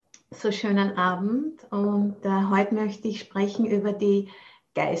So schönen Abend und heute möchte ich sprechen über die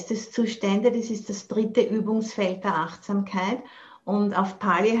Geisteszustände. Das ist das dritte Übungsfeld der Achtsamkeit und auf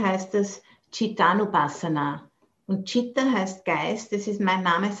Pali heißt es Chittanupassana. Und Chitta heißt Geist, das ist mein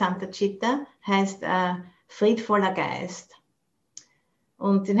Name, Santacitta, heißt friedvoller Geist.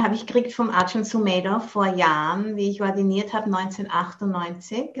 Und den habe ich gekriegt vom Ajahn Sumedho vor Jahren, wie ich ordiniert habe,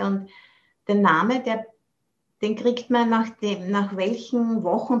 1998. Und der Name, den kriegt man nach welchem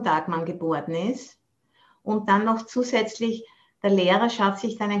Wochentag man geboren ist. Und dann noch zusätzlich, der Lehrer schaut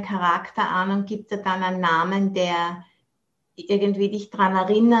sich deinen Charakter an und gibt dir dann einen Namen, der irgendwie dich daran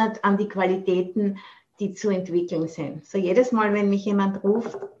erinnert, an die Qualitäten, die zu entwickeln sind. So jedes Mal, wenn mich jemand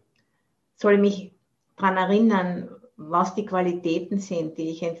ruft, soll ich mich daran erinnern, was die Qualitäten sind, die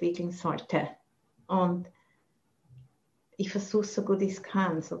ich entwickeln sollte. Und ich versuche es so gut ich es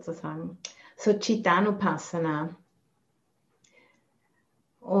kann, sozusagen. So Chittanupassana.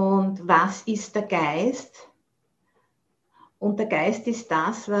 Und was ist der Geist? Und der Geist ist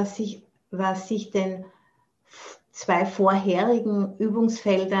das, was sich den zwei vorherigen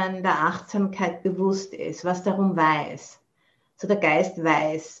Übungsfeldern der Achtsamkeit bewusst ist, was darum weiß. So der Geist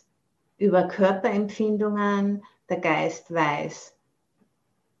weiß über Körperempfindungen, der Geist weiß,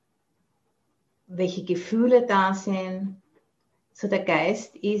 welche Gefühle da sind. So der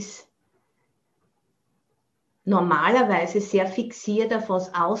Geist ist normalerweise sehr fixiert auf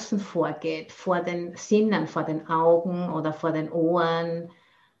was außen vorgeht, vor den Sinnen, vor den Augen oder vor den Ohren.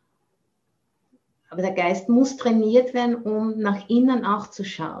 Aber der Geist muss trainiert werden, um nach innen auch zu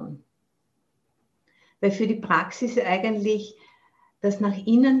schauen. Weil für die Praxis eigentlich das nach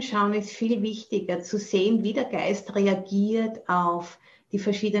innen schauen ist viel wichtiger, zu sehen, wie der Geist reagiert auf die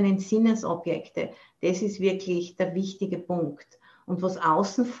verschiedenen Sinnesobjekte. Das ist wirklich der wichtige Punkt. Und was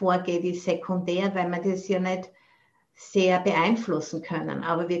außen vorgeht, ist sekundär, weil wir das ja nicht sehr beeinflussen können.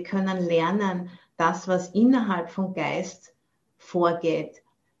 Aber wir können lernen, das, was innerhalb vom Geist vorgeht,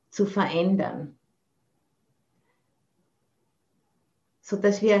 zu verändern.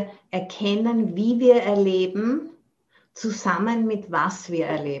 Sodass wir erkennen, wie wir erleben, zusammen mit was wir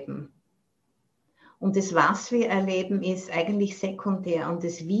erleben. Und das, was wir erleben, ist eigentlich sekundär und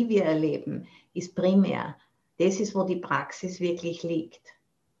das, wie wir erleben, ist primär. Das ist, wo die Praxis wirklich liegt.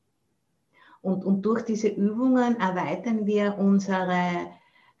 Und durch diese Übungen erweitern wir unsere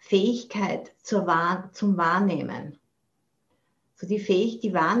Fähigkeit zum Wahrnehmen. So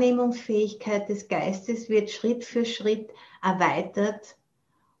die Wahrnehmungsfähigkeit des Geistes wird Schritt für Schritt erweitert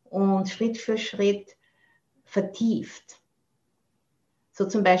und Schritt für Schritt vertieft. So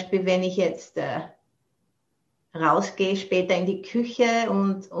zum Beispiel, wenn ich jetzt rausgehe später in die Küche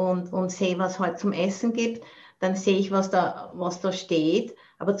und sehe, was heute zum Essen gibt, dann sehe ich, was da steht,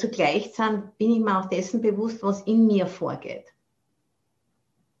 aber zugleich bin ich mir auch dessen bewusst, was in mir vorgeht.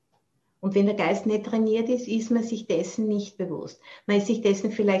 Und wenn der Geist nicht trainiert ist, ist man sich dessen nicht bewusst. Man ist sich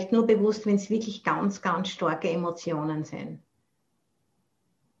dessen vielleicht nur bewusst, wenn es wirklich ganz, ganz starke Emotionen sind.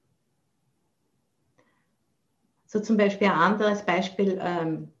 So zum Beispiel ein anderes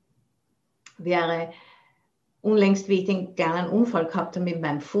Beispiel wäre, unlängst, wie ich den kleinen Unfall gehabt habe mit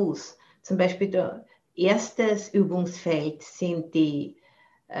meinem Fuß. Zum Beispiel der erstes Übungsfeld sind die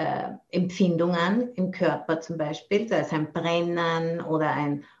Empfindungen im Körper zum Beispiel. Da ist ein Brennen oder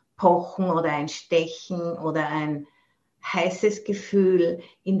ein Pochen oder ein Stechen oder ein heißes Gefühl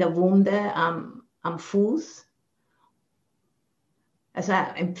in der Wunde am Fuß. Also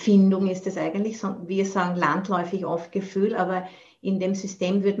eine Empfindung ist das eigentlich, wir sagen landläufig oft Gefühl, aber in dem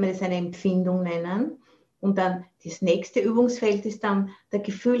System würde man das eine Empfindung nennen. Und dann das nächste Übungsfeld ist dann der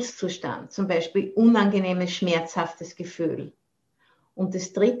Gefühlszustand, zum Beispiel unangenehmes, schmerzhaftes Gefühl. Und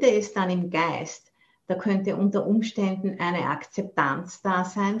das dritte ist dann im Geist. Da könnte unter Umständen eine Akzeptanz da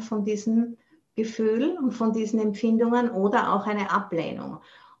sein von diesem Gefühl und von diesen Empfindungen oder auch eine Ablehnung.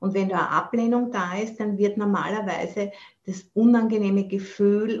 Und wenn da eine Ablehnung da ist, dann wird normalerweise das unangenehme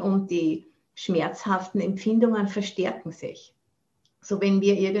Gefühl und die schmerzhaften Empfindungen verstärken sich. So wenn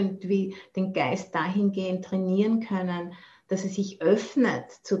wir irgendwie den Geist dahingehend trainieren können, dass er sich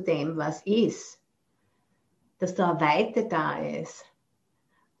öffnet zu dem, was ist, dass da eine Weite da ist.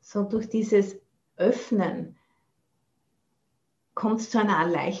 So durch dieses Öffnen kommt es zu einer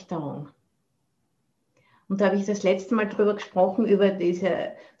Erleichterung. Und da habe ich das letzte Mal drüber gesprochen, über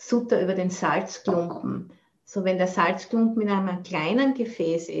diese Sutta, über den Salzklumpen. So wenn der Salzklumpen in einem kleinen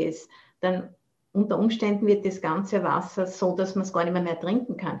Gefäß ist, dann unter Umständen wird das ganze Wasser so, dass man es gar nicht mehr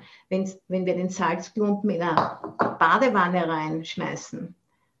trinken kann. Wenn wir den Salzklumpen in eine Badewanne reinschmeißen,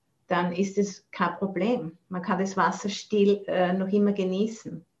 dann ist es kein Problem. Man kann das Wasser still noch immer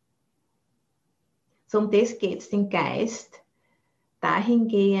genießen. So um das geht es, den Geist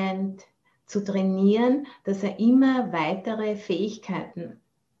dahingehend zu trainieren, dass er immer weitere Fähigkeiten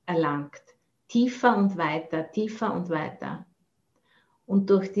erlangt. Tiefer und weiter, tiefer und weiter. Und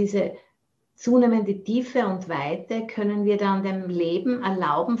durch diese zunehmende Tiefe und Weite können wir dann dem Leben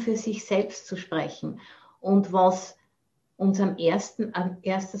erlauben, für sich selbst zu sprechen. Und was uns am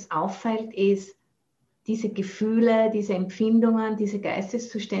erstes auffällt, ist, diese Gefühle, diese Empfindungen, diese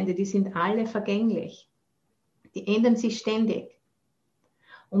Geisteszustände, die sind alle vergänglich. Die ändern sich ständig.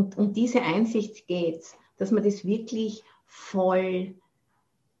 Und um diese Einsicht geht es, dass man das wirklich voll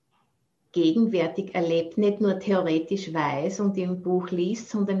gegenwärtig erlebt, nicht nur theoretisch weiß und im Buch liest,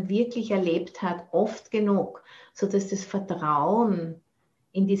 sondern wirklich erlebt hat, oft genug, sodass das Vertrauen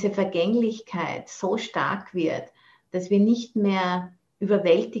in diese Vergänglichkeit so stark wird, dass wir nicht mehr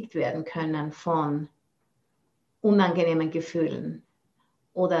überwältigt werden können von unangenehmen Gefühlen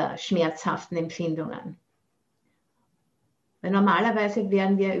oder schmerzhaften Empfindungen. Weil normalerweise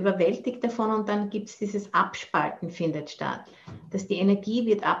werden wir überwältigt davon und dann gibt es dieses Abspalten, findet statt. Dass die Energie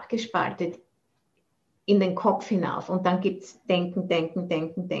wird abgespaltet in den Kopf hinauf und dann gibt es Denken, Denken,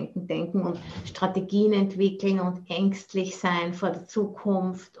 Denken, Denken, Denken und Strategien entwickeln und ängstlich sein vor der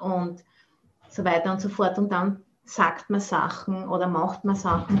Zukunft und so weiter und so fort. Und dann sagt man Sachen oder macht man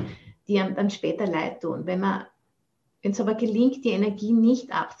Sachen, die einem dann später leid tun. Wenn es aber gelingt, die Energie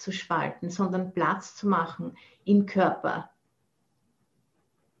nicht abzuspalten, sondern Platz zu machen im Körper,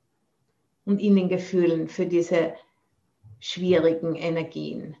 und in den Gefühlen für diese schwierigen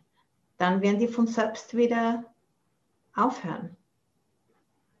Energien, dann werden die von selbst wieder aufhören.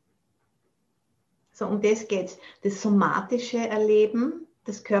 So, um das geht es. Das somatische Erleben,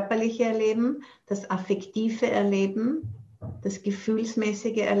 das körperliche Erleben, das affektive Erleben, das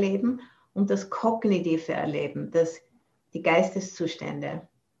gefühlsmäßige Erleben und das kognitive Erleben, die Geisteszustände.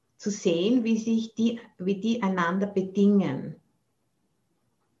 Zu sehen, wie die einander bedingen.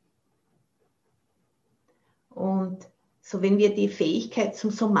 Und so, wenn wir die Fähigkeit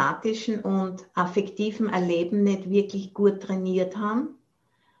zum somatischen und affektiven Erleben nicht wirklich gut trainiert haben,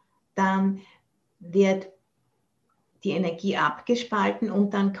 dann wird die Energie abgespalten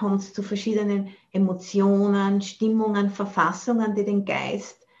und dann kommt es zu verschiedenen Emotionen, Stimmungen, Verfassungen, die den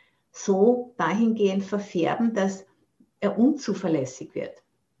Geist so dahingehend verfärben, dass er unzuverlässig wird.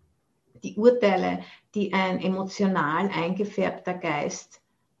 Die Urteile, die ein emotional eingefärbter Geist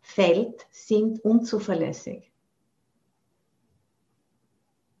fällt, sind unzuverlässig.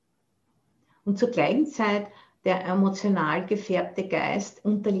 Und zur gleichen Zeit, der emotional gefärbte Geist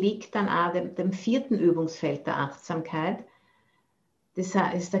unterliegt dann auch dem vierten Übungsfeld der Achtsamkeit. Das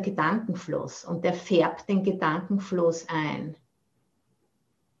ist der Gedankenfluss und der färbt den Gedankenfluss ein.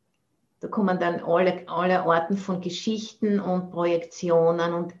 Da kommen dann alle Arten von Geschichten und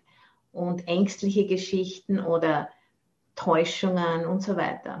Projektionen und ängstliche Geschichten oder Täuschungen und so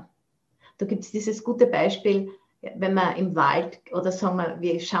weiter. Da gibt es dieses gute Beispiel, wenn man im Wald oder sagen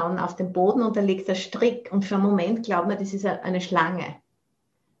wir schauen auf den Boden und da liegt der Strick und für einen Moment glauben wir, das ist eine Schlange.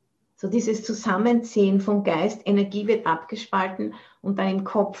 So dieses Zusammenziehen vom Geist, Energie wird abgespalten und dann im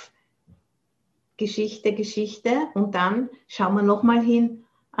Kopf Geschichte und dann schauen wir nochmal hin,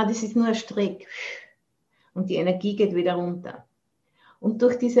 das ist nur ein Strick und die Energie geht wieder runter. Und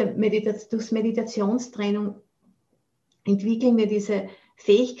durch durchs Meditationstraining entwickeln wir diese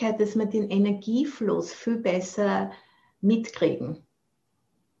Fähigkeit, dass wir den Energiefluss viel besser mitkriegen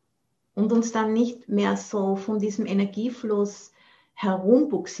und uns dann nicht mehr so von diesem Energiefluss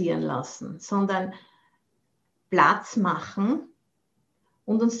herumbuxieren lassen, sondern Platz machen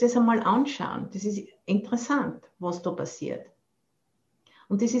und uns das einmal anschauen. Das ist interessant, was da passiert.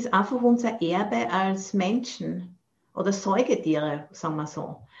 Und das ist einfach unser Erbe als Menschen oder Säugetiere, sagen wir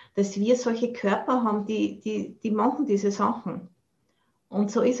so, dass wir solche Körper haben, die machen diese Sachen. Und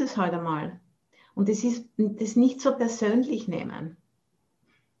so ist es halt einmal. Und das nicht so persönlich nehmen.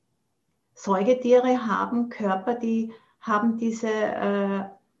 Säugetiere haben Körper, die haben diese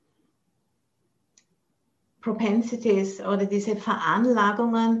Propensities oder diese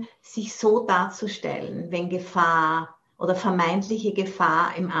Veranlagungen, sich so darzustellen, wenn Gefahr oder vermeintliche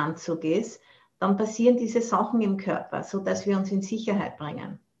Gefahr im Anzug ist, dann passieren diese Sachen im Körper, sodass wir uns in Sicherheit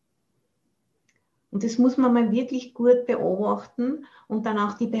bringen. Und das muss man mal wirklich gut beobachten und dann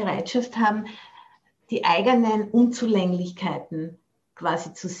auch die Bereitschaft haben, die eigenen Unzulänglichkeiten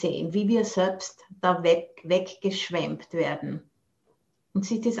quasi zu sehen, wie wir selbst da weggeschwemmt werden. Und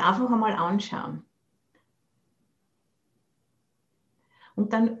sich das einfach einmal anschauen.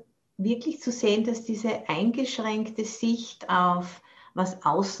 Und dann wirklich zu sehen, dass diese eingeschränkte Sicht auf was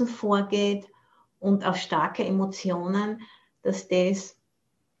außen vorgeht und auf starke Emotionen, dass das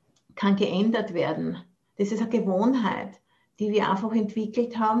kann geändert werden. Das ist eine Gewohnheit, die wir einfach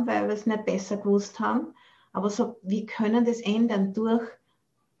entwickelt haben, weil wir es nicht besser gewusst haben. Aber so, wir können das ändern durch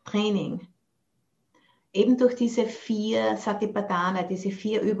Training. Eben durch diese 4 Satipatthana, diese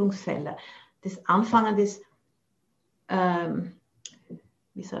 4 Übungsfelder. Das Anfangen des,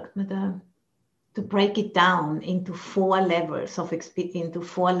 wie sagt man da, to break it down into 4 levels of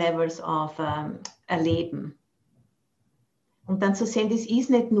Erleben. Und dann zu sehen, das ist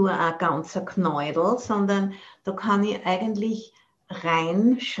nicht nur ein ganzer Knäudel, sondern da kann ich eigentlich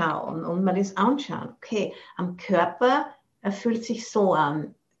reinschauen und mir das anschauen. Okay, am Körper fühlt sich so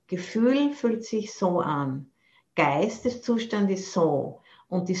an, Gefühl fühlt sich so an, Geisteszustand ist so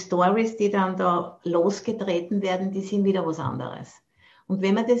und die Stories, die dann da losgetreten werden, die sind wieder was anderes. Und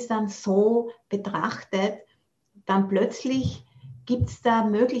wenn man das dann so betrachtet, dann plötzlich gibt es da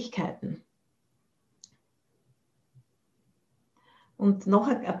Möglichkeiten. Und noch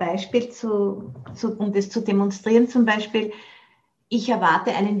ein Beispiel, um das zu demonstrieren, zum Beispiel, ich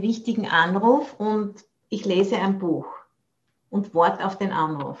erwarte einen wichtigen Anruf und ich lese ein Buch und warte auf den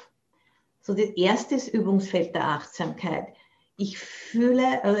Anruf. So, das erste Übungsfeld der Achtsamkeit. Ich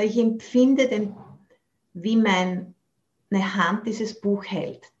empfinde, wie meine Hand dieses Buch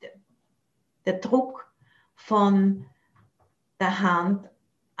hält. Der Druck von der Hand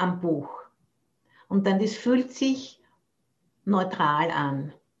am Buch. Und dann, das fühlt sich neutral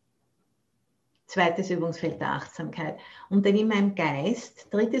an. Zweites Übungsfeld der Achtsamkeit. Und dann in meinem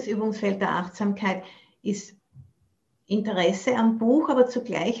Geist, drittes Übungsfeld der Achtsamkeit, ist Interesse am Buch, aber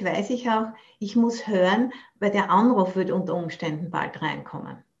zugleich weiß ich auch, ich muss hören, weil der Anruf wird unter Umständen bald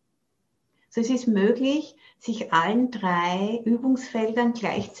reinkommen. So, es ist möglich, sich allen 3 Übungsfeldern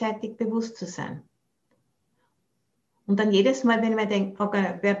gleichzeitig bewusst zu sein. Und dann jedes Mal, wenn ich mir denke,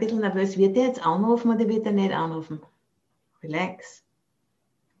 okay, wer ein bisschen nervös, wird der jetzt anrufen oder wird er nicht anrufen? Relax.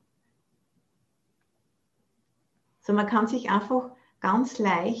 So, man kann sich einfach ganz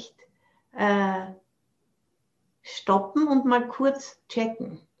leicht stoppen und mal kurz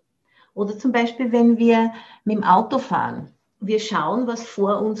checken. Oder zum Beispiel, wenn wir mit dem Auto fahren. Wir schauen, was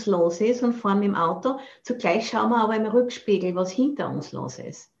vor uns los ist und fahren mit dem Auto. Zugleich schauen wir aber im Rückspiegel, was hinter uns los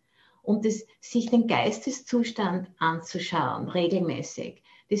ist. Und sich den Geisteszustand anzuschauen, regelmäßig.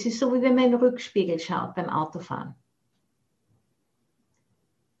 Das ist so, wie wenn man in den Rückspiegel schaut beim Autofahren.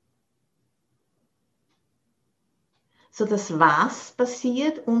 So, das was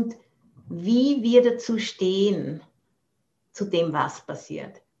passiert und wie wir dazu stehen, zu dem was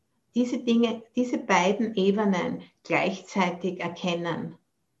passiert. Diese Dinge, diese beiden Ebenen gleichzeitig erkennen.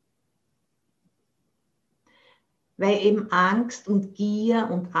 Weil eben Angst und Gier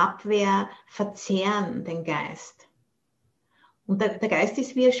und Abwehr verzehren den Geist. Und der Geist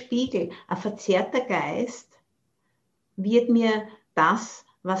ist wie ein Spiegel. Ein verzerrter Geist wird mir das,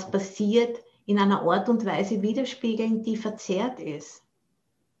 was passiert, in einer Art und Weise widerspiegeln, die verzerrt ist.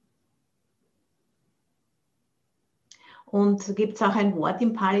 Und so gibt es auch ein Wort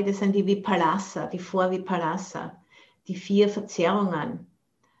im Pali, das sind die Vipallasa, die Vorvipallasa, die 4 Verzerrungen.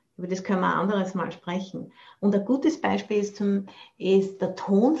 Über das können wir ein anderes Mal sprechen. Und ein gutes Beispiel ist der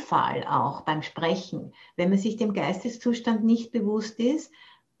Tonfall auch beim Sprechen. Wenn man sich dem Geisteszustand nicht bewusst ist,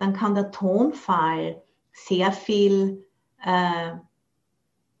 dann kann der Tonfall sehr viel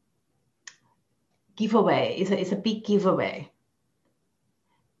Giveaway, ist ein big Giveaway.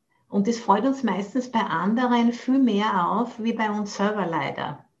 Und das freut uns meistens bei anderen viel mehr auf, wie bei uns selber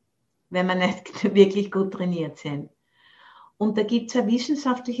leider, wenn wir nicht wirklich gut trainiert sind. Und da gibt es eine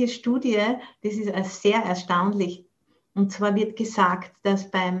wissenschaftliche Studie, das ist sehr erstaunlich. Und zwar wird gesagt,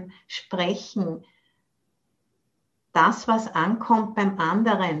 dass beim Sprechen das, was ankommt beim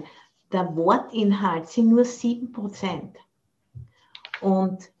anderen, der Wortinhalt sind nur 7%.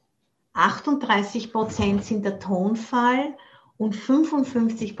 Und 38% sind der Tonfall und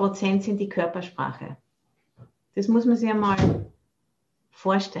 55% sind die Körpersprache. Das muss man sich einmal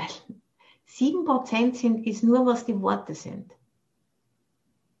vorstellen. 7% ist nur, was die Worte sind.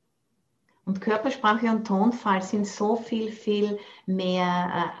 Und Körpersprache und Tonfall sind so viel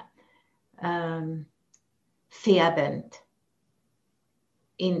mehr färbend.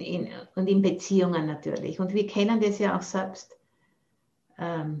 Und in Beziehungen natürlich. Und wir kennen das ja auch selbst.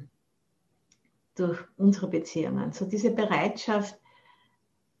 Durch unsere Beziehungen. So diese Bereitschaft,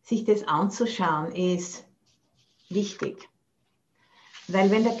 sich das anzuschauen, ist wichtig.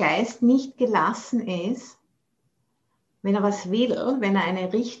 Weil wenn der Geist nicht gelassen ist, wenn er was will, wenn er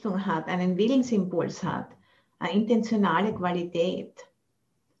eine Richtung hat, einen Willensimpuls hat, eine intentionale Qualität,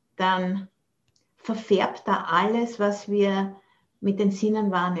 dann verfärbt er alles, was wir mit den Sinnen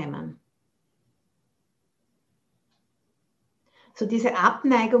wahrnehmen. So diese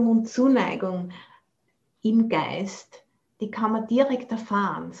Abneigung und Zuneigung im Geist, die kann man direkt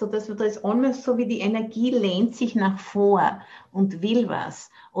erfahren, sodass da ist almost so wie die Energie lehnt sich nach vor und will was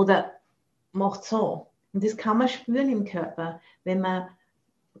oder macht so. Und das kann man spüren im Körper, wenn man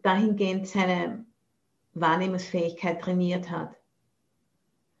dahingehend seine Wahrnehmungsfähigkeit trainiert hat.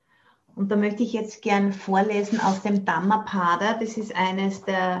 Und da möchte ich jetzt gern vorlesen aus dem Dhammapada. Das ist eines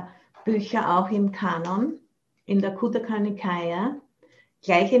der Bücher auch im Kanon, in der Khuddaka Nikaya.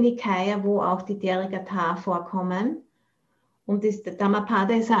 Gleiche Nikaya, wo auch die Therigatha vorkommen. Und das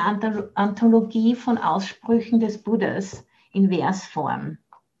Dhammapada ist eine Anthologie von Aussprüchen des Buddhas in Versform.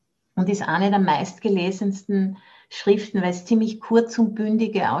 Und ist eine der meistgelesensten Schriften, weil es ziemlich kurz und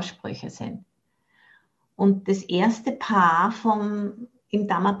bündige Aussprüche sind. Und das erste Paar im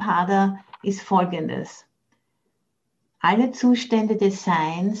Dhammapada ist folgendes. Alle Zustände des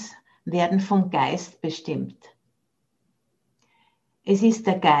Seins werden vom Geist bestimmt. Es ist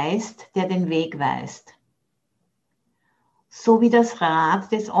der Geist, der den Weg weist. So wie das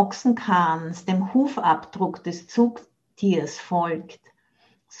Rad des Ochsenkahns dem Hufabdruck des Zugtiers folgt,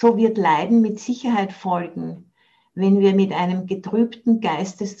 so wird Leiden mit Sicherheit folgen, wenn wir mit einem getrübten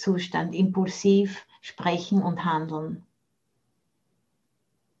Geisteszustand impulsiv sprechen und handeln.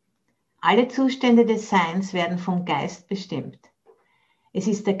 Alle Zustände des Seins werden vom Geist bestimmt. Es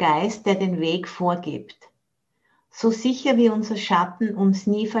ist der Geist, der den Weg vorgibt. So sicher wie unser Schatten uns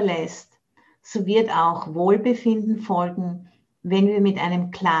nie verlässt, so wird auch Wohlbefinden folgen, wenn wir mit einem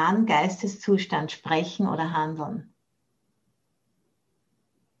klaren Geisteszustand sprechen oder handeln.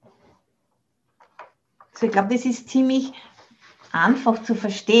 So, ich glaube, das ist ziemlich einfach zu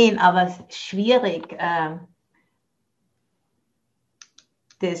verstehen, aber schwierig,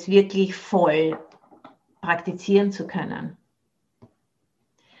 das wirklich voll praktizieren zu können.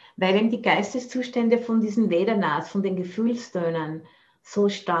 Weil eben die Geisteszustände von diesen Vedanas, von den Gefühlstönen so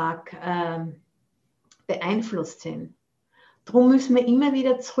stark beeinflusst sind. Darum müssen wir immer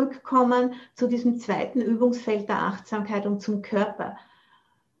wieder zurückkommen zu diesem zweiten Übungsfeld der Achtsamkeit und zum Körper.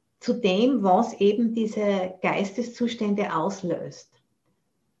 Zu dem, was eben diese Geisteszustände auslöst.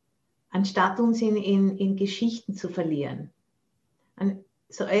 Anstatt uns in Geschichten zu verlieren.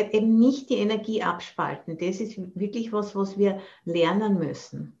 So eben nicht die Energie abspalten. Das ist wirklich was wir lernen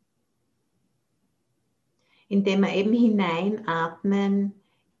müssen. Indem wir eben hineinatmen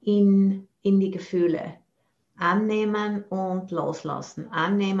in die Gefühle. Annehmen und loslassen.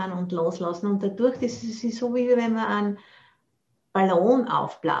 Annehmen und loslassen. Und dadurch, das ist so, wie wenn man einen Ballon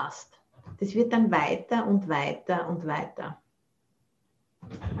aufblasst. Das wird dann weiter und weiter und weiter.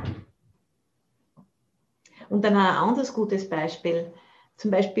 Und dann ein anderes gutes Beispiel.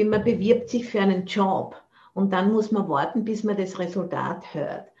 Zum Beispiel, man bewirbt sich für einen Job und dann muss man warten, bis man das Resultat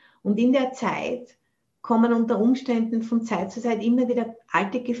hört. Und in der Zeit kommen unter Umständen von Zeit zu Zeit immer wieder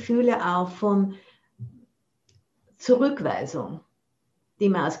alte Gefühle auf von Zurückweisung, die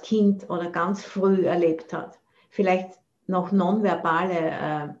man als Kind oder ganz früh erlebt hat. Vielleicht noch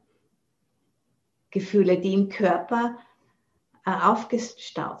nonverbale Gefühle, die im Körper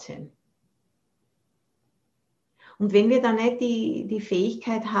aufgestaut sind. Und wenn wir dann nicht die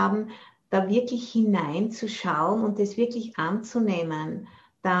Fähigkeit haben, da wirklich hineinzuschauen und das wirklich anzunehmen,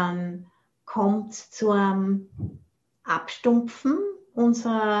 dann kommt es zu einem Abstumpfen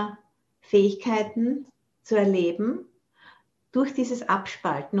unserer Fähigkeiten zu erleben durch dieses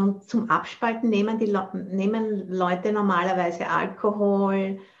Abspalten. Und zum Abspalten nehmen Leute normalerweise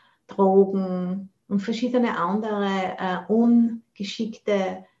Alkohol, Drogen und verschiedene andere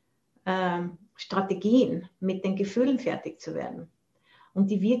ungeschickte Strategien, mit den Gefühlen fertig zu werden.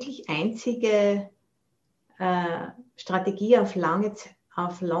 Und die wirklich einzige Strategie auf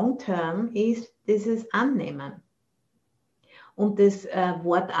Long Term ist dieses Annehmen. Und das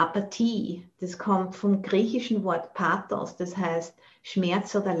Wort Apathie, das kommt vom griechischen Wort Pathos, das heißt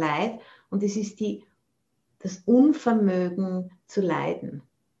Schmerz oder Leid. Und es ist das Unvermögen zu leiden,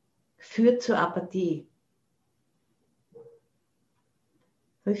 führt zur Apathie.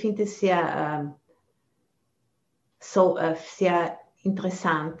 Ich finde es sehr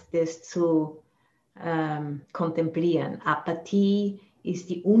interessant, das zu kontemplieren. Apathie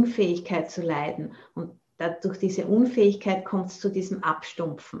ist die Unfähigkeit zu leiden und durch diese Unfähigkeit kommt es zu diesem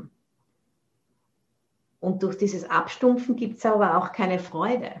Abstumpfen. Und durch dieses Abstumpfen gibt es aber auch keine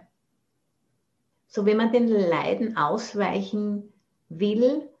Freude. So, wenn man den Leiden ausweichen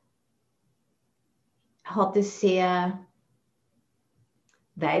will, hat es sehr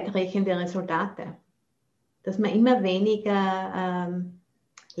weitreichende Resultate. Dass man immer weniger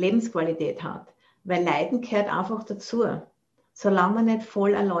Lebensqualität hat. Weil Leiden gehört einfach dazu. Solange man nicht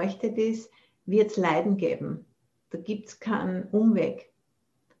voll erleuchtet ist, wird es Leiden geben. Da gibt es keinen Umweg.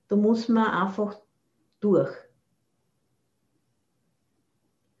 Da muss man einfach durch.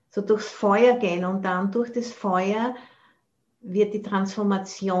 so durchs Feuer gehen und dann durch das Feuer wird die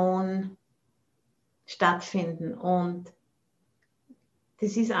Transformation stattfinden. Und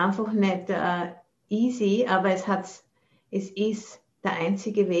das ist einfach nicht easy, aber es ist der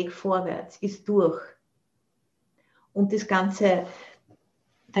einzige Weg vorwärts, ist durch. Und der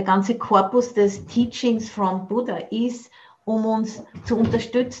ganze Korpus des Teachings from Buddha ist, um uns zu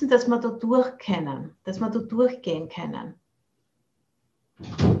unterstützen, dass wir da durch können, dass wir da durchgehen können.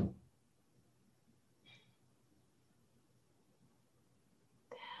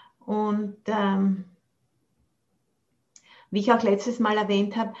 Und wie ich auch letztes Mal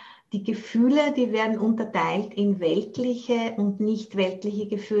erwähnt habe, die Gefühle, die werden unterteilt in weltliche und nicht weltliche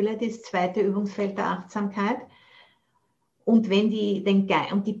Gefühle, das zweite Übungsfeld der Achtsamkeit. Und wenn die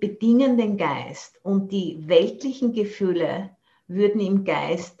bedingen den Geist, und die weltlichen Gefühle würden im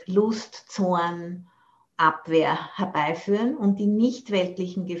Geist Lust, Zorn, Abwehr herbeiführen, und die nicht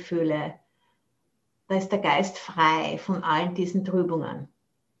weltlichen Gefühle, da ist der Geist frei von allen diesen Trübungen.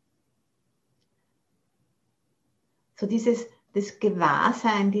 So das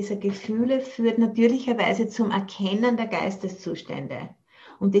Gewahrsein dieser Gefühle führt natürlicherweise zum Erkennen der Geisteszustände.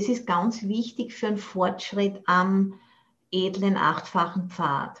 Und das ist ganz wichtig für einen Fortschritt am edlen achtfachen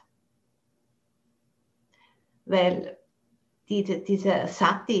Pfad. Weil diese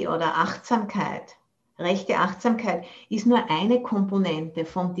Sati oder Achtsamkeit, rechte Achtsamkeit, ist nur eine Komponente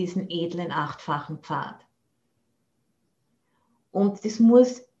von diesem edlen achtfachen Pfad. Und das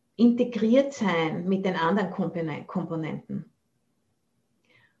muss integriert sein mit den anderen Komponenten.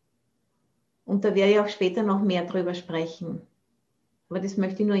 Und da werde ich auch später noch mehr drüber sprechen. Aber das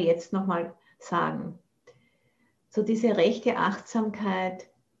möchte ich nur jetzt nochmal sagen. So diese rechte Achtsamkeit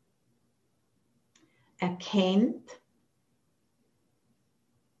erkennt,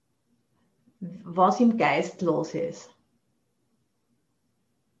 was im Geist los ist.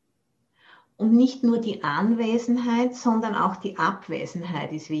 Und nicht nur die Anwesenheit, sondern auch die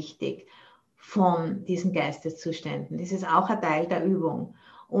Abwesenheit ist wichtig von diesen Geisteszuständen. Das ist auch ein Teil der Übung.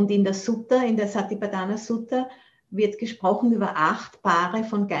 Und in der Sutta, in der Satipatthana Sutta, wird gesprochen über 8 Paare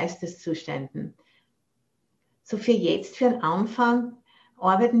von Geisteszuständen. So für den Anfang,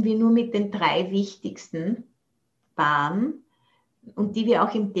 arbeiten wir nur mit den 3 wichtigsten Paaren, und die wir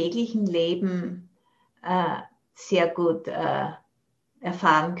auch im täglichen Leben sehr gut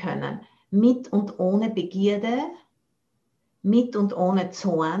erfahren können. Mit und ohne Begierde, mit und ohne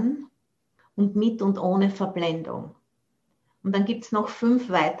Zorn und mit und ohne Verblendung. Und dann gibt es noch 5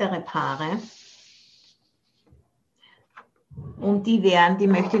 weitere Paare. Und die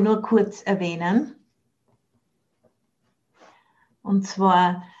möchte ich nur kurz erwähnen. Und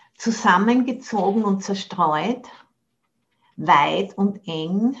zwar zusammengezogen und zerstreut, weit und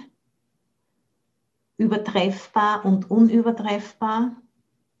eng, übertreffbar und unübertreffbar,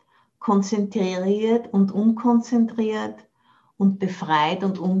 konzentriert und unkonzentriert und befreit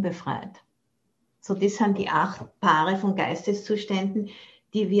und unbefreit. So, das sind die 8 Paare von Geisteszuständen,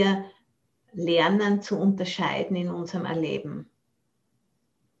 die wir lernen zu unterscheiden in unserem Erleben.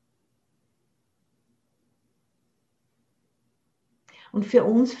 Und für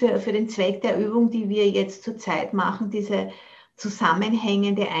uns, für den Zweck der Übung, die wir jetzt zurzeit machen, diese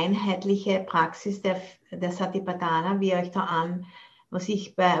zusammenhängende, einheitliche Praxis der Satipatthana, was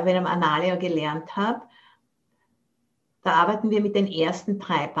ich bei einem Analia gelernt habe, da arbeiten wir mit den ersten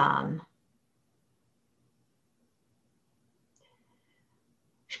 3 Paaren.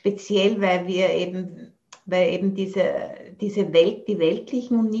 Speziell, weil eben die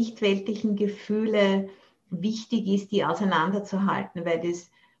weltlichen und nicht weltlichen Gefühle wichtig ist, die auseinanderzuhalten, weil das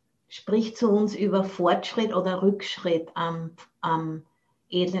spricht zu uns über Fortschritt oder Rückschritt am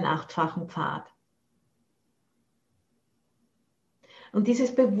edlen achtfachen Pfad. Und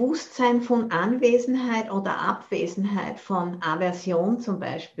dieses Bewusstsein von Anwesenheit oder Abwesenheit, von Aversion zum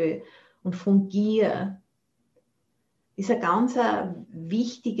Beispiel und von Gier, ist ein ganz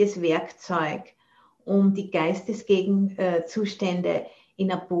wichtiges Werkzeug, um die Geisteszustände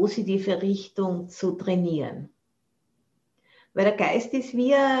in eine positive Richtung zu trainieren. Weil der Geist ist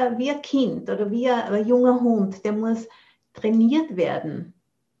wie ein Kind oder wie ein junger Hund, der muss trainiert werden,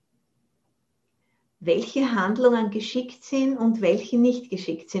 welche Handlungen geschickt sind und welche nicht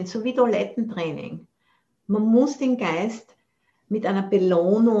geschickt sind, so wie Toilettentraining. Man muss den Geist mit einer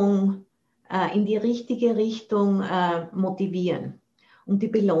Belohnung in die richtige Richtung motivieren. Und die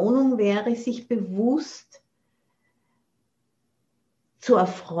Belohnung wäre, sich bewusst zu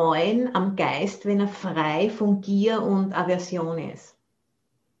erfreuen am Geist, wenn er frei von Gier und Aversion ist.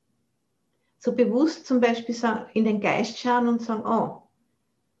 So bewusst zum Beispiel in den Geist schauen und sagen, oh,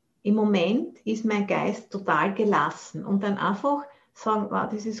 im Moment ist mein Geist total gelassen, und dann einfach sagen, wow,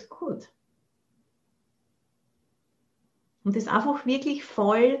 das ist gut. Und das einfach wirklich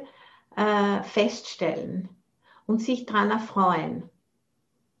voll feststellen und sich daran erfreuen.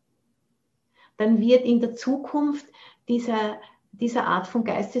 Dann wird in der Zukunft dieser Art von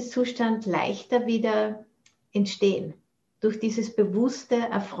Geisteszustand leichter wieder entstehen, durch dieses bewusste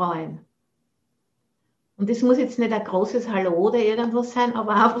Erfreuen. Und das muss jetzt nicht ein großes Hallo oder irgendwas sein,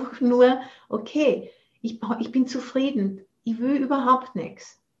 aber einfach nur, okay, ich bin zufrieden, ich will überhaupt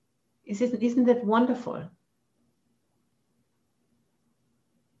nichts. Isn't that wonderful?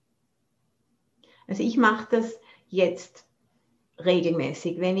 Also ich mache das jetzt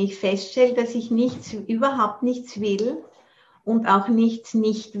regelmäßig. Wenn ich feststelle, dass ich überhaupt nichts will und auch nichts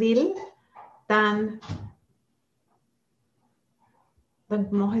nicht will, dann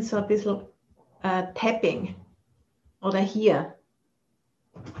mache ich so ein bisschen Tapping oder hier.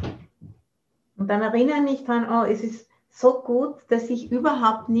 Und dann erinnere ich mich dran, oh, es ist so gut, dass ich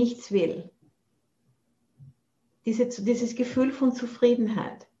überhaupt nichts will. Dieses Gefühl von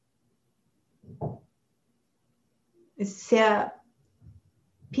Zufriedenheit ist sehr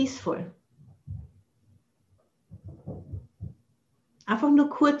peaceful. Einfach nur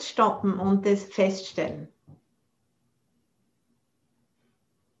kurz stoppen und das feststellen.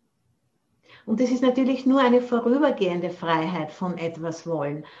 Und das ist natürlich nur eine vorübergehende Freiheit von etwas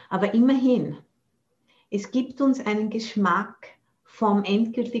wollen. Aber immerhin, es gibt uns einen Geschmack vom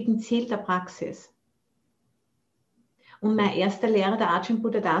endgültigen Ziel der Praxis. Und mein erster Lehrer, der Ajahn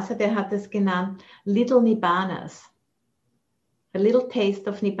Buddhadasa, der hat das genannt Little Nibbanas. A little taste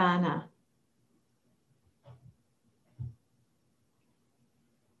of Nibbana.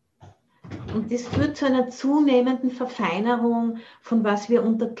 Und das führt zu einer zunehmenden Verfeinerung von was wir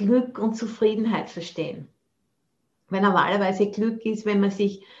unter Glück und Zufriedenheit verstehen. Weil normalerweise Glück ist, wenn man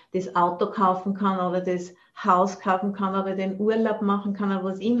sich das Auto kaufen kann oder das Haus kaufen kann oder den Urlaub machen kann oder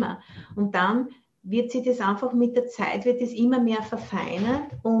was immer. Und dann wird sich das einfach mit der Zeit, wird es immer mehr verfeinert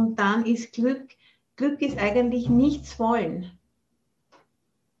und dann ist Glück ist eigentlich nichts wollen.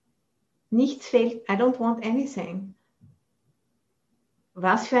 Nichts fehlt, I don't want anything.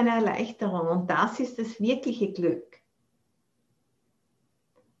 Was für eine Erleichterung. Und das ist das wirkliche Glück.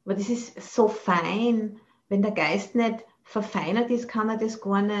 Aber das ist so fein. Wenn der Geist nicht verfeinert ist, kann er das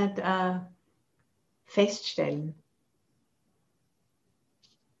gar nicht feststellen.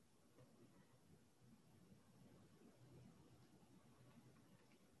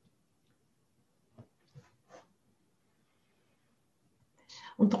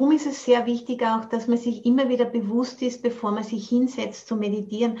 Und darum ist es sehr wichtig auch, dass man sich immer wieder bewusst ist, bevor man sich hinsetzt zu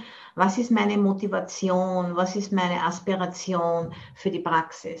meditieren, was ist meine Motivation, was ist meine Aspiration für die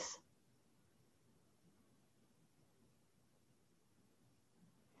Praxis.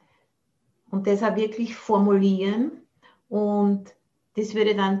 Und das auch wirklich formulieren und das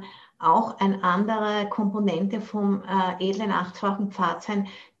würde dann auch eine andere Komponente vom edlen achtfachen Pfad sein,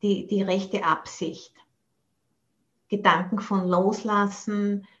 die rechte Absicht. Gedanken von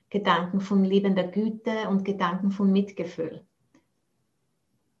Loslassen, Gedanken von liebender Güte und Gedanken von Mitgefühl.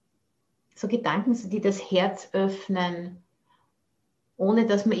 So Gedanken, die das Herz öffnen, ohne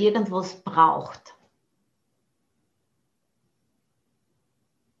dass man irgendwas braucht.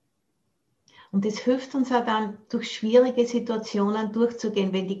 Und das hilft uns auch dann, durch schwierige Situationen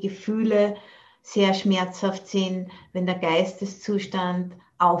durchzugehen, wenn die Gefühle sehr schmerzhaft sind, wenn der Geisteszustand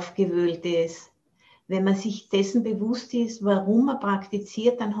aufgewühlt ist. Wenn man sich dessen bewusst ist, warum man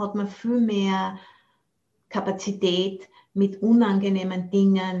praktiziert, dann hat man viel mehr Kapazität, mit unangenehmen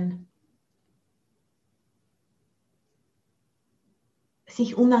Dingen,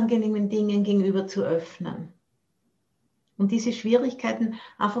 sich unangenehmen Dingen gegenüber zu öffnen. Und diese Schwierigkeiten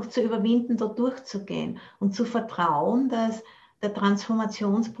einfach zu überwinden, da durchzugehen und zu vertrauen, dass der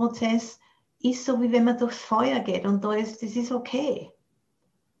Transformationsprozess ist so, wie wenn man durchs Feuer geht und das ist okay.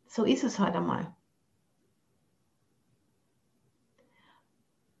 So ist es halt einmal.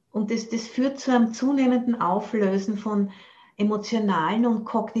 Und das führt zu einem zunehmenden Auflösen von emotionalen und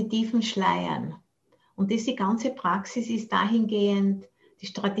kognitiven Schleiern. Und die ganze Praxis ist dahingehend, die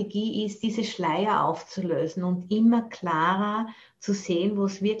Strategie ist, diese Schleier aufzulösen und immer klarer zu sehen,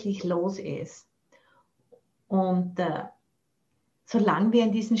 was wirklich los ist. Und solange wir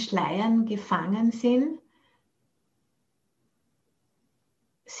in diesen Schleiern gefangen sind,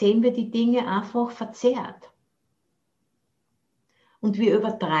 sehen wir die Dinge einfach verzerrt. Und wir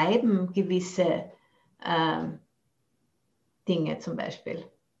übertreiben gewisse Dinge zum Beispiel.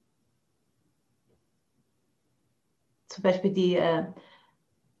 Zum Beispiel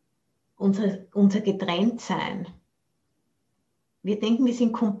unser Getrenntsein. Wir denken, wir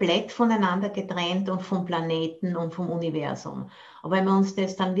sind komplett voneinander getrennt und vom Planeten und vom Universum. Aber wenn wir uns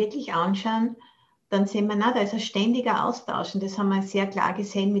das dann wirklich anschauen, dann sehen wir, da ist ein ständiger Austausch. Und das haben wir sehr klar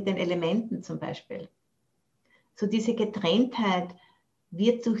gesehen mit den Elementen zum Beispiel. So diese Getrenntheit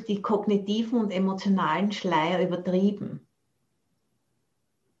wird durch die kognitiven und emotionalen Schleier übertrieben.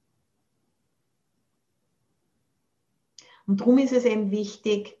 Und darum ist es eben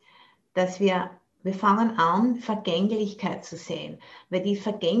wichtig, dass wir fangen an, Vergänglichkeit zu sehen. Weil die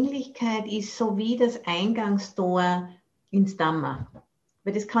Vergänglichkeit ist so wie das Eingangstor ins Dhamma.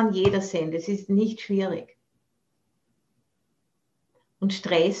 Weil das kann jeder sehen, das ist nicht schwierig. Und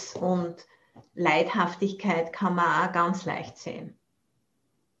Stress und Leidhaftigkeit kann man auch ganz leicht sehen.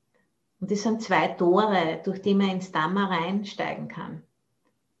 Und das sind zwei Tore, durch die man ins Dhamma reinsteigen kann.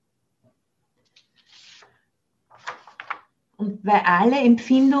 Und weil alle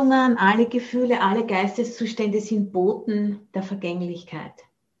Empfindungen, alle Gefühle, alle Geisteszustände sind Boten der Vergänglichkeit.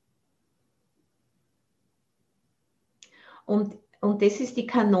 Und das ist die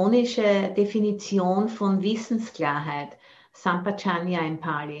kanonische Definition von Wissensklarheit, Sampajanya in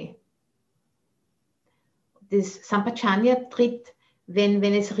Pali. Das Sampajanya tritt, wenn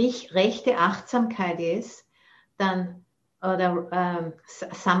es rechte Achtsamkeit ist, dann, oder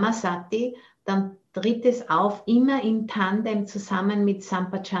Samasati, dann tritt es auf immer im Tandem zusammen mit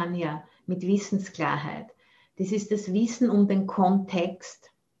Sampajanya, mit Wissensklarheit. Das ist das Wissen um den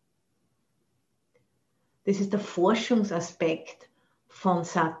Kontext. Das ist der Forschungsaspekt von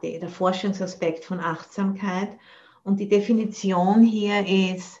Sati, der Forschungsaspekt von Achtsamkeit. Und die Definition hier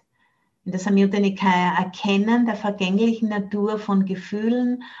ist, in der Samyutta Nikaya, Erkennen der vergänglichen Natur von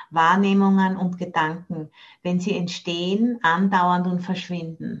Gefühlen, Wahrnehmungen und Gedanken, wenn sie entstehen, andauernd und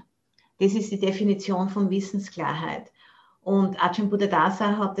verschwinden. Das ist die Definition von Wissensklarheit. Und Ajahn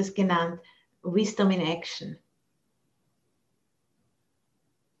Buddhadasa hat das genannt Wisdom in Action.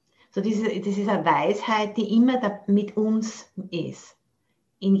 So das ist eine Weisheit, die immer mit uns ist.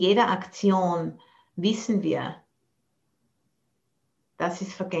 In jeder Aktion wissen wir, das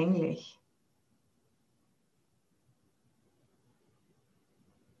ist vergänglich.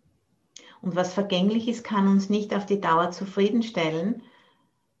 Und was vergänglich ist, kann uns nicht auf die Dauer zufriedenstellen.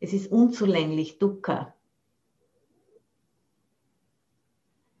 Es ist unzulänglich, Dukkha.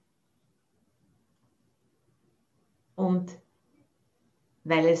 Und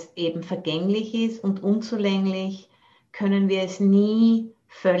weil es eben vergänglich ist und unzulänglich, können wir es nie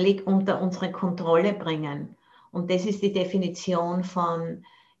völlig unter unsere Kontrolle bringen. Und das ist die Definition von,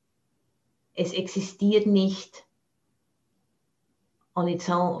 es existiert nicht on its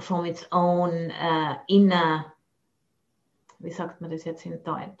own, from its own inner, wie sagt man das jetzt in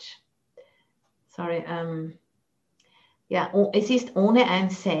Deutsch? Sorry, ja, es ist ohne ein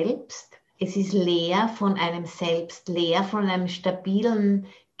Selbst, es ist leer von einem Selbst, leer von einem stabilen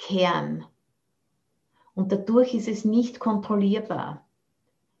Kern. Und dadurch ist es nicht kontrollierbar.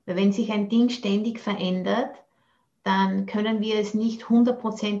 Weil wenn sich ein Ding ständig verändert, dann können wir es nicht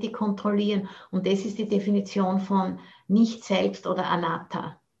 100%ig kontrollieren. Und das ist die Definition von Nicht-Selbst oder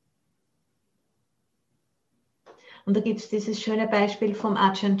Anatta. Und da gibt es dieses schöne Beispiel vom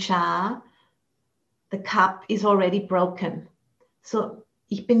Ajahn Chah, the cup is already broken. So,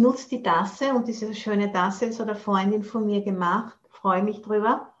 ich benutze die Tasse und diese schöne Tasse, das hat eine Freundin von mir gemacht, freue mich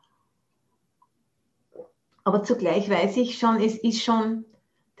drüber. Aber zugleich weiß ich schon, es ist schon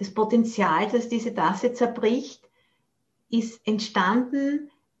das Potenzial, dass diese Tasse zerbricht, ist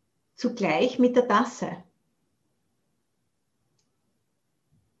entstanden zugleich mit der Tasse.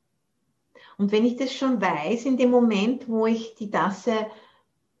 Und wenn ich das schon weiß, in dem Moment, wo ich die Tasse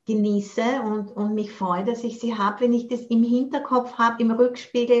genieße und mich freue, dass ich sie habe, wenn ich das im Hinterkopf habe, im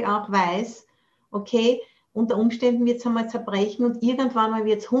Rückspiegel auch weiß, okay, unter Umständen wird es einmal zerbrechen und irgendwann mal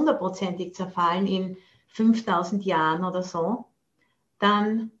wird es 100%ig zerfallen in 5000 Jahren oder so,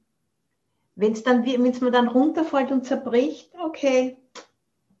 dann, wenn es mir dann runterfällt und zerbricht, okay,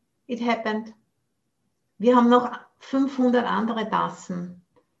 it happened. Wir haben noch 500 andere Tassen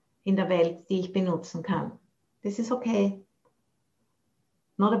in der Welt, die ich benutzen kann. Das ist okay.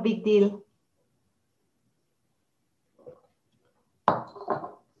 Not a big deal.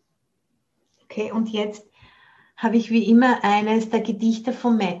 Okay, und jetzt habe ich wie immer eines der Gedichte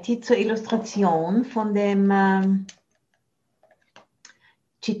von Matti zur Illustration von dem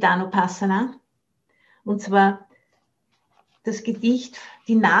Chittanupassana. Und zwar das Gedicht,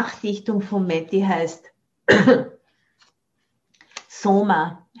 die Nachdichtung von Matti heißt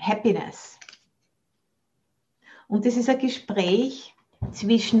Soma, Happiness. Und das ist ein Gespräch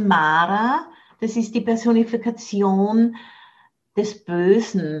zwischen Mara, das ist die Personifikation des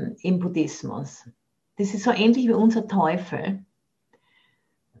Bösen im Buddhismus. Das ist so ähnlich wie unser Teufel.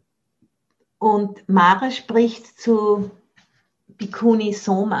 Und Mara spricht zu Bhikkhuni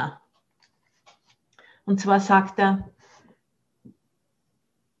Soma. Und zwar sagt er,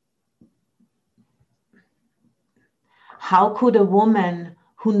 how could a woman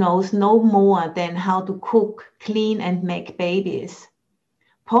who knows no more than how to cook, clean and make babies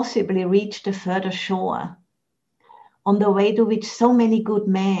possibly reach the further shore, on the way to which so many good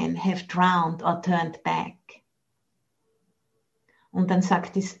men have drowned or turned back? Und dann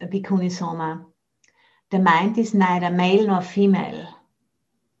sagt Bhikkhuni Soma, the mind is neither male nor female.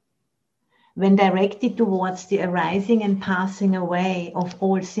 When directed towards the arising and passing away of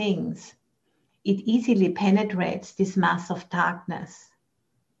all things, it easily penetrates this mass of darkness.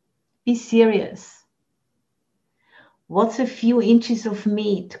 Be serious. What's a few inches of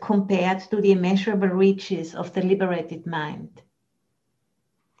meat compared to the immeasurable reaches of the liberated mind?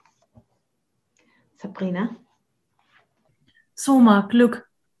 Sabrina? Soma, Glück.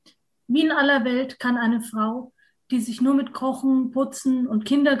 Wie in aller Welt kann eine Frau, die sich nur mit Kochen, Putzen und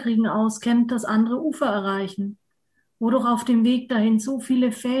Kinderkriegen auskennt, das andere Ufer erreichen, wo doch auf dem Weg dahin so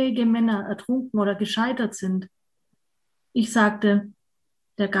viele fähige Männer ertrunken oder gescheitert sind? Ich sagte,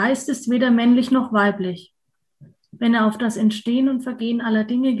 der Geist ist weder männlich noch weiblich. Wenn er auf das Entstehen und Vergehen aller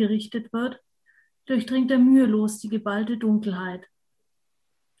Dinge gerichtet wird, durchdringt er mühelos die geballte Dunkelheit.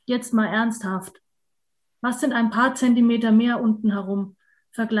 Jetzt mal ernsthaft. Was sind ein paar Zentimeter mehr unten herum,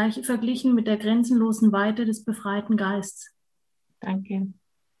 verglichen mit der grenzenlosen Weite des befreiten Geists? Danke.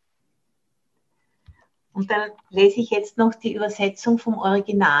 Und dann lese ich jetzt noch die Übersetzung vom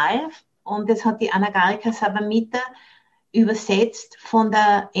Original. Und das hat die Anagarika Sabamita übersetzt von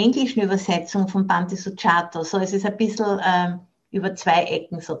der englischen Übersetzung von Bhante Sujato. So es ist ein bisschen über zwei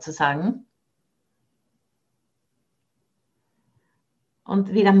Ecken sozusagen.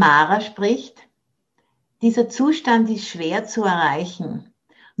 Und wie der Mara spricht, dieser Zustand ist schwer zu erreichen.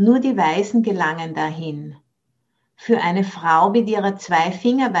 Nur die Weisen gelangen dahin. Für eine Frau mit ihrer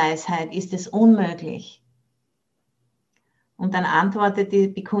Zwei-Finger-Weisheit ist es unmöglich. Und dann antwortet die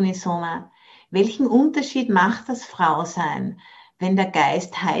Bhikkhuni Soma, welchen Unterschied macht das Frausein, wenn der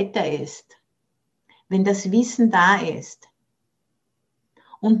Geist heiter ist, wenn das Wissen da ist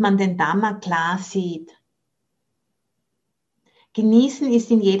und man den Dhamma klar sieht? Genießen ist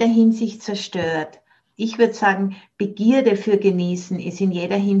in jeder Hinsicht zerstört. Ich würde sagen, Begierde für Genießen ist in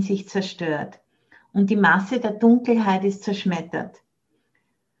jeder Hinsicht zerstört. Und die Masse der Dunkelheit ist zerschmettert.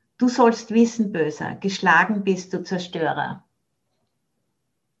 Du sollst wissen, Böser, geschlagen bist du, Zerstörer.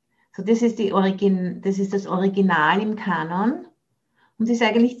 So, das ist das Original im Kanon und ist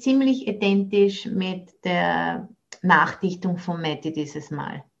eigentlich ziemlich identisch mit der Nachdichtung von Matti dieses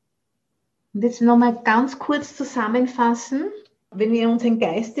Mal. Und jetzt nochmal ganz kurz zusammenfassen. Wenn wir in unseren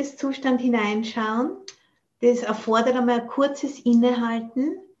Geisteszustand hineinschauen, das erfordert einmal ein kurzes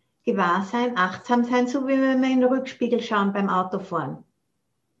Innehalten, Gewahrsein, achtsam sein, so wie wenn wir in den Rückspiegel schauen beim Autofahren.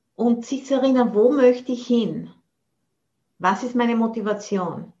 Und sich zu erinnern, wo möchte ich hin? Was ist meine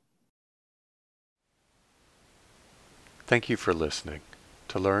Motivation? Thank you for listening.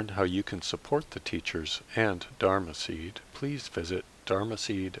 To learn how you can support the teachers and Dharma Seed, please visit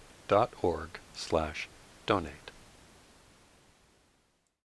dharmaseed.org/donate.